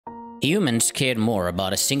Humans care more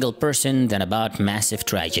about a single person than about massive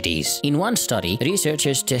tragedies. In one study,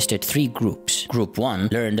 researchers tested 3 groups. Group 1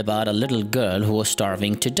 learned about a little girl who was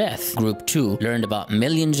starving to death. Group 2 learned about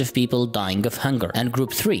millions of people dying of hunger. And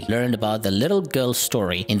Group 3 learned about the little girl's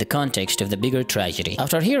story in the context of the bigger tragedy.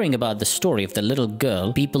 After hearing about the story of the little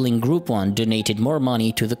girl, people in Group 1 donated more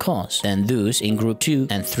money to the cause than those in Group 2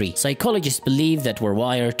 and 3. Psychologists believe that we're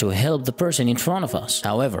wired to help the person in front of us.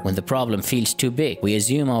 However, when the problem feels too big, we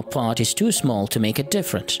assume our part is too small to make a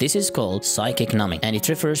difference. This is called psychic numbing, and it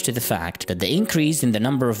refers to the fact that the increase in the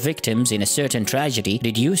number of victims in a certain tragedy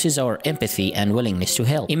reduces our empathy and willingness to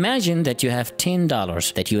help. Imagine that you have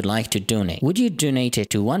 $10 that you'd like to donate. Would you donate it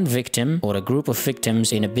to one victim or a group of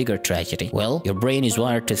victims in a bigger tragedy? Well, your brain is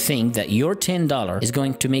wired to think that your $10 is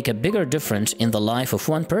going to make a bigger difference in the life of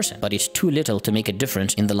one person, but it's too little to make a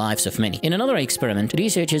difference in the lives of many. In another experiment,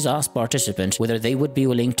 researchers asked participants whether they would be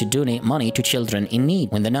willing to donate money to children in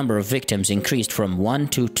need. When the number of victims increased from 1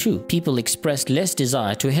 to 2, people expressed less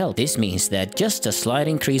desire to help. This means that just a slight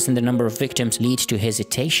increase in the number of victims leads to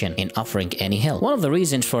hesitation in offering any help. One of the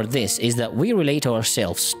reasons for this is that we relate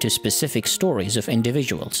ourselves to specific stories of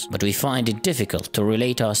individuals, but we find it difficult to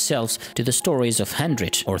relate ourselves to the stories of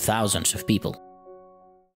hundreds or thousands of people.